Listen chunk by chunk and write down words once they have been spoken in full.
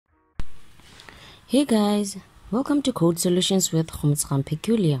Hey guys, welcome to Code Solutions with Khomtsram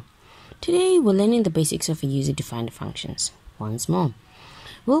Peculiar. Today we're learning the basics of user-defined functions. Once more,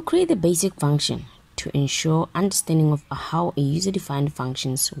 we'll create the basic function to ensure understanding of how a user-defined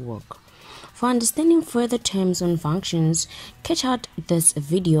functions work. For understanding further terms on functions, catch out this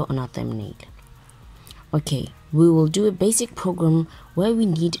video on our thumbnail. Okay, we will do a basic program where we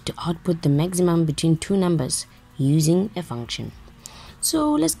need to output the maximum between two numbers using a function.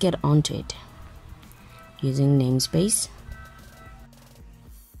 So let's get on to it. Using namespace,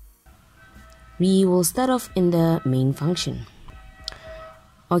 we will start off in the main function.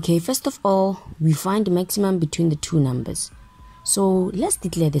 Okay, first of all, we find the maximum between the two numbers. So let's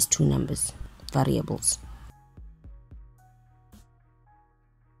declare these two numbers, variables.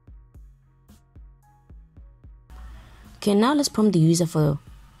 Okay, now let's prompt the user for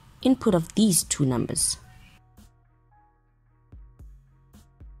input of these two numbers.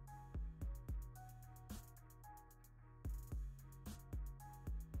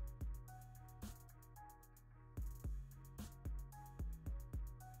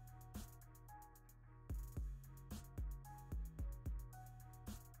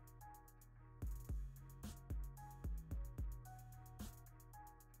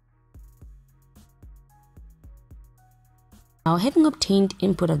 Now, having obtained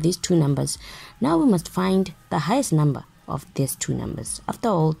input of these two numbers, now we must find the highest number of these two numbers. After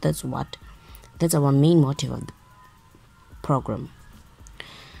all, that's our main motive of the program.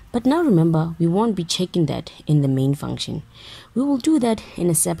 But now remember, we won't be checking that in the main function. We will do that in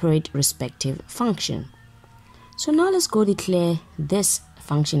a separate respective function. So now let's go declare this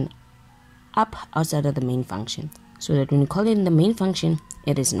function up outside of the main function, so that when you call it in the main function,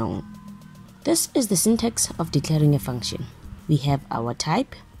 it is known. This is the syntax of declaring a function. We have our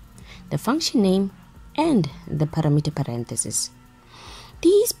type, the function name, and the parameter parentheses.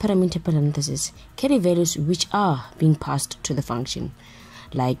 These parameter parentheses carry values which are being passed to the function.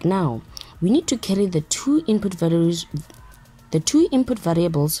 Like now, we need to carry the two input variables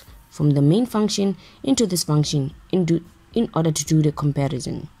from the main function into this function in order to do the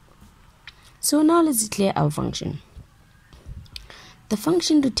comparison. So now let's declare our function. The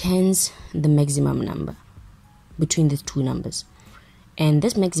function returns the maximum number between the two numbers, and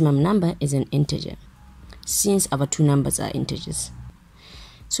this maximum number is an integer since our two numbers are integers.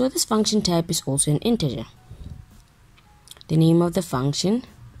 So this function type is also an integer. The name of the function,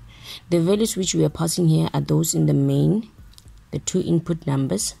 the values which we are passing here are those in the main, the two input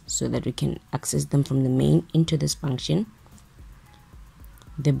numbers, so that we can access them from the main into this function.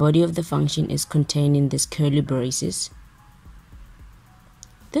 The body of the function is contained in this curly braces.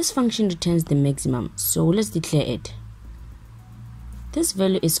 This function returns the maximum, so let's declare it. This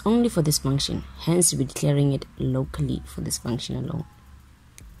value is only for this function, hence we're declaring it locally for this function alone.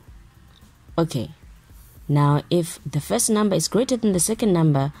 Okay, now if the first number is greater than the second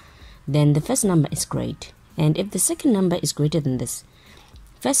number, then the first number is great. And if the second number is greater than this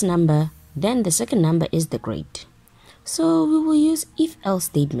first number, then the second number is the great. So we will use if-else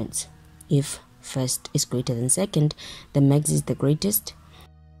statements. If first is greater than second, the max is the greatest.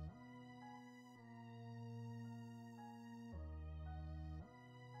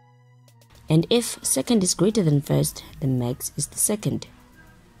 And if second is greater than first, the max is the second.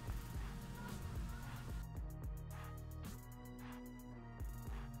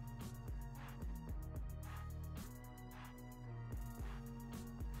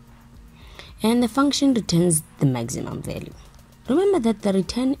 And the function returns the maximum value. Remember that the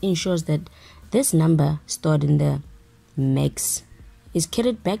return ensures that this number stored in the max is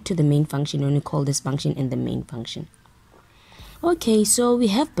carried back to the main function when we call this function in the main function. Okay, so we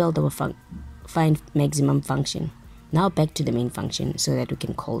have built our find maximum function. Now back to the main function so that we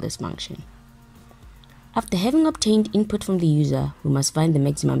can call this function. After having obtained input from the user, we must find the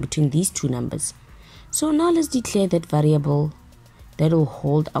maximum between these two numbers. So now let's declare that variable that will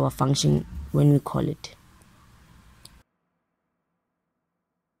hold our function when we call it.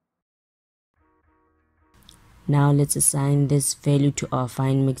 Now let's assign this value to our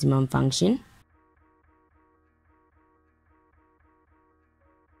find maximum function.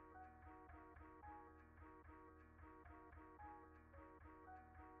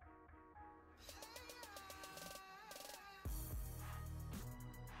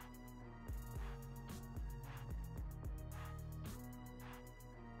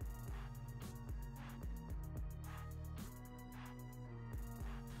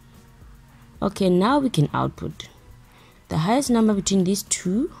 Okay, now we can output the highest number between these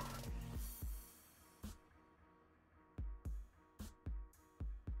two .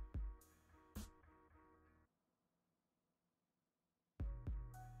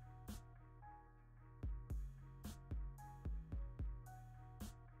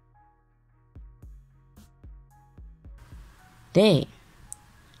 There.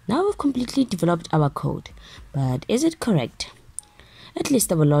 Now we've completely developed our code. But is it correct? At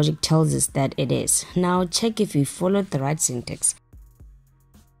least our logic tells us that it is. Now check if we followed the right syntax.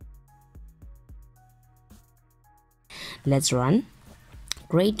 Let's run.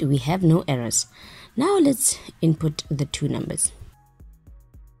 Great, we have no errors. Now let's input the two numbers.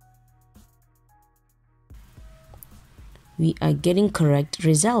 We are getting correct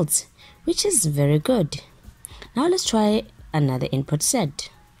results, which is very good. Now let's try another input set.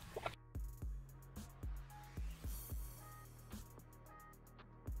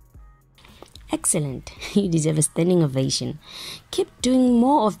 Excellent. You deserve a standing ovation. Keep doing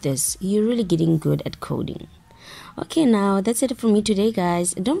more of this. You're really getting good at coding. Okay, now that's it for me today,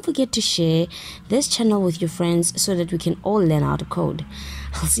 guys. Don't forget to share this channel with your friends so that we can all learn how to code.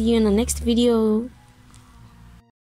 I'll see you in the next video.